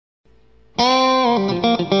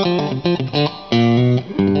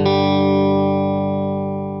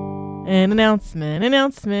An announcement.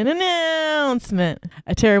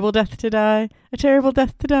 A terrible death to die. A terrible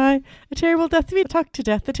death to die. A terrible death to be talked to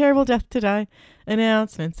death. A terrible death to die.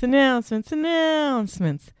 Announcements.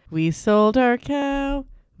 We sold our cow.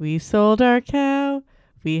 We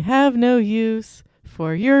have no use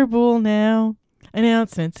for your bull now.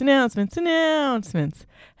 Announcements.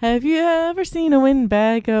 Have you ever seen a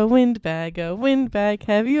windbag? A windbag.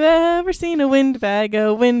 Have you ever seen a windbag?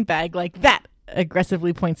 A windbag like that.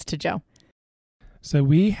 Aggressively points to Joe. So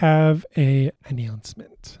we have a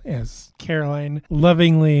announcement, as Caroline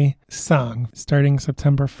lovingly sung. Starting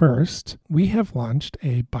September 1st, we have launched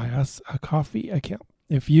a Buy Us a Coffee account.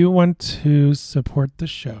 If you want to support the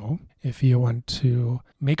show, if you want to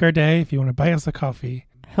make our day, if you want to buy us a coffee,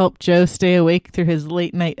 help Joe stay awake through his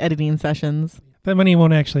late night editing sessions. That money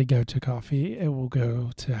won't actually go to coffee. It will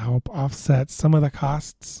go to help offset some of the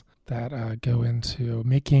costs that go into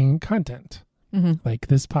making content. Mm-hmm. Like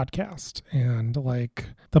this podcast and like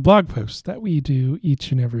the blog posts that we do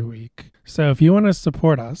each and every week. So if you want to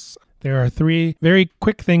support us, there are 3 very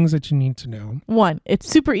quick things that you need to know. 1, it's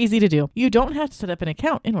super easy to do. You don't have to set up an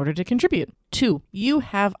account in order to contribute. 2, you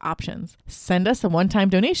have options. Send us a one-time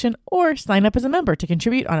donation or sign up as a member to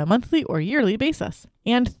contribute on a monthly or yearly basis.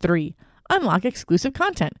 And 3, unlock exclusive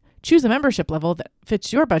content. Choose a membership level that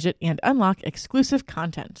fits your budget and unlock exclusive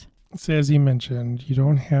content. So as you mentioned, you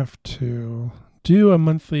don't have to do a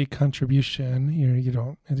monthly contribution.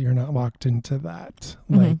 You're not locked into that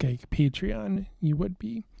like a Patreon you would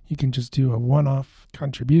be. You can just do a one-off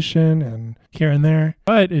contribution and here and there.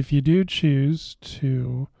 But if you do choose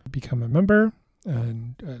to become a member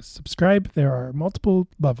and subscribe, there are multiple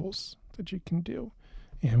levels that you can do.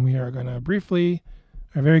 And we are going to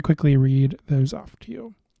very quickly read those off to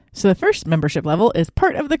you. So the first membership level is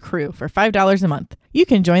part of the crew for $5 a month. You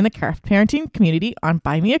can join the Craft Parenting community on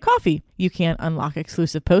Buy Me a Coffee. You can unlock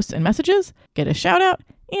exclusive posts and messages, get a shout out,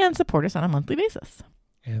 and support us on a monthly basis.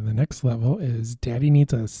 And the next level is Daddy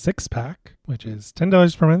Needs a 6-pack, which is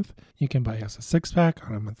 $10 per month. You can buy us a 6-pack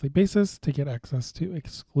on a monthly basis to get access to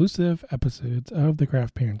exclusive episodes of the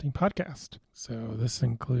Craft Parenting podcast. So this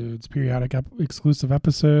includes periodic exclusive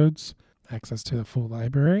episodes, access to the full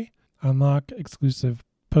library, unlock exclusive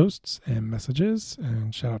posts and messages,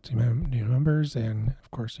 and shout out to new members. And of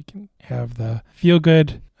course, you can have the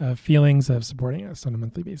feel-good feelings of supporting us on a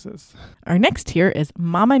monthly basis. Our next tier is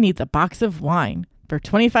Mama Needs a Box of Wine. For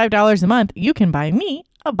 $25 a month, you can buy me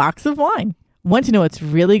a box of wine. Want to know what's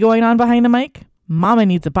really going on behind the mic? Mama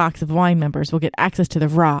Needs a Box of Wine members will get access to the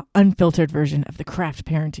raw, unfiltered version of the Craft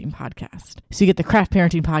Parenting podcast. So you get the Craft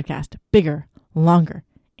Parenting podcast bigger, longer,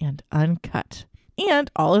 and uncut. And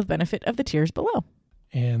all of the benefit of the tiers below.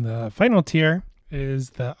 And the final tier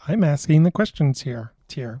is the I'm Asking the Questions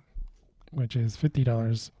tier, which is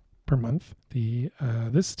 $50 per month.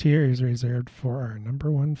 This tier is reserved for our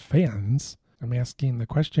number 1 fans. I'm asking the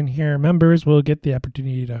question here. Members will get the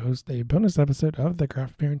opportunity to host a bonus episode of the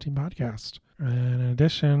Craft Parenting podcast, in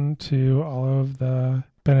addition to all of the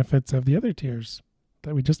benefits of the other tiers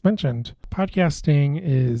that we just mentioned. Podcasting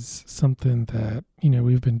is something that,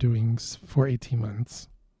 we've been doing for 18 months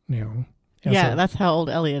now. Yeah, that's how old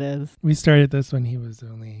Elliot is. We started this when he was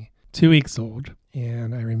only 2 weeks old,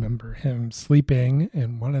 and I remember him sleeping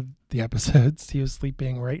in one of the episodes. He was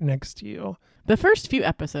sleeping right next to you. The first few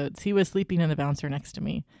episodes, he was sleeping in the bouncer next to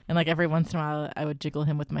me, and every once in a while, I would jiggle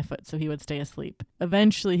him with my foot so he would stay asleep.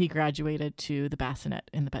 Eventually, he graduated to the bassinet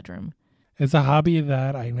in the bedroom. It's a hobby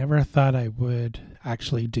that I never thought I would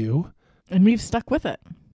actually do. And we've stuck with it.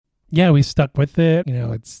 Yeah, we stuck with it.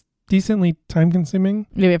 It's decently time consuming.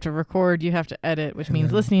 Yeah, we have to record, you have to edit, which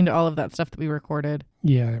means listening to all of that stuff that we recorded.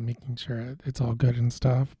 Yeah, making sure it's all good and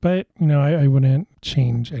stuff. But, I wouldn't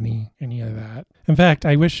change any of that. In fact,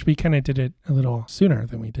 I wish we kind of did it a little sooner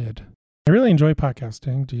than we did. I really enjoy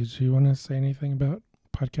podcasting. Did you want to say anything about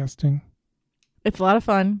podcasting? It's a lot of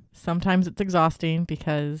fun. Sometimes it's exhausting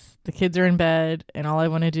because the kids are in bed and all I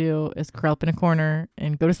want to do is curl up in a corner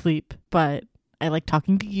and go to sleep. But I like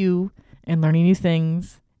talking to you and learning new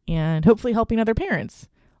things and hopefully helping other parents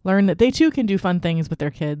learn that they too can do fun things with their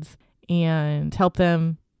kids and help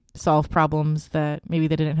them solve problems that maybe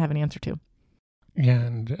they didn't have an answer to.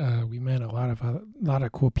 And we met a lot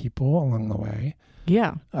of cool people along the way.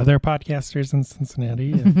 Yeah. Other podcasters in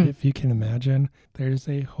Cincinnati, if you can imagine. There's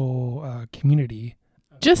a whole community.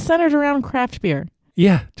 Just centered around craft beer.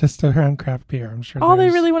 Yeah, just around craft beer. I'm sure all they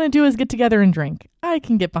really want to do is get together and drink. I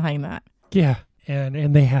can get behind that. Yeah,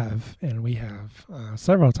 and they have, and we have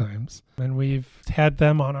several times. And we've had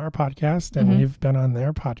them on our podcast, and we've been on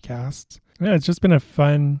their podcasts. Yeah, it's just been a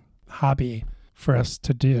fun hobby for us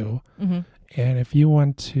to do. Mm-hmm. And if you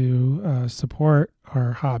want to support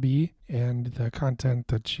our hobby and the content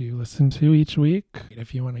that you listen to each week,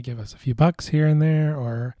 if you want to give us a few bucks here and there,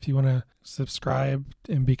 or if you want to subscribe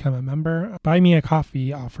and become a member, Buy Me a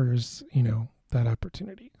Coffee offers, that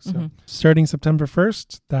opportunity. So starting September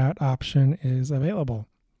 1st, that option is available.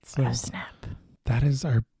 So Oh, snap. that is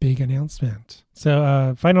our big announcement.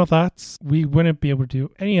 So final thoughts. We wouldn't be able to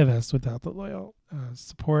do any of this without the loyal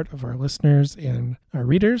support of our listeners and our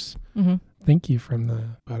readers. Mm-hmm. Thank you from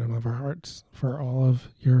the bottom of our hearts for all of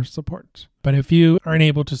your support. But if you aren't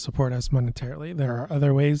able to support us monetarily, there are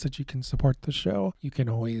other ways that you can support the show. You can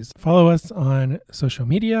always follow us on social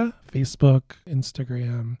media, Facebook,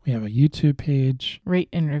 Instagram. We have a YouTube page. Rate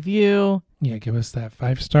and review. Yeah, give us that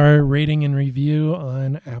 5-star rating and review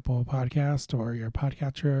on Apple Podcast or your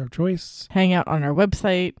podcatcher of choice. Hang out on our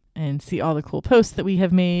website and see all the cool posts that we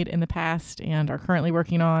have made in the past and are currently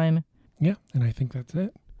working on. Yeah, and I think that's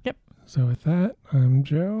it. Yep. So with that, I'm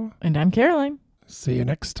Joe. And I'm Caroline. See you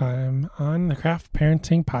next time on the Craft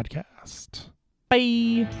Parenting Podcast.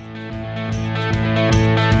 Bye.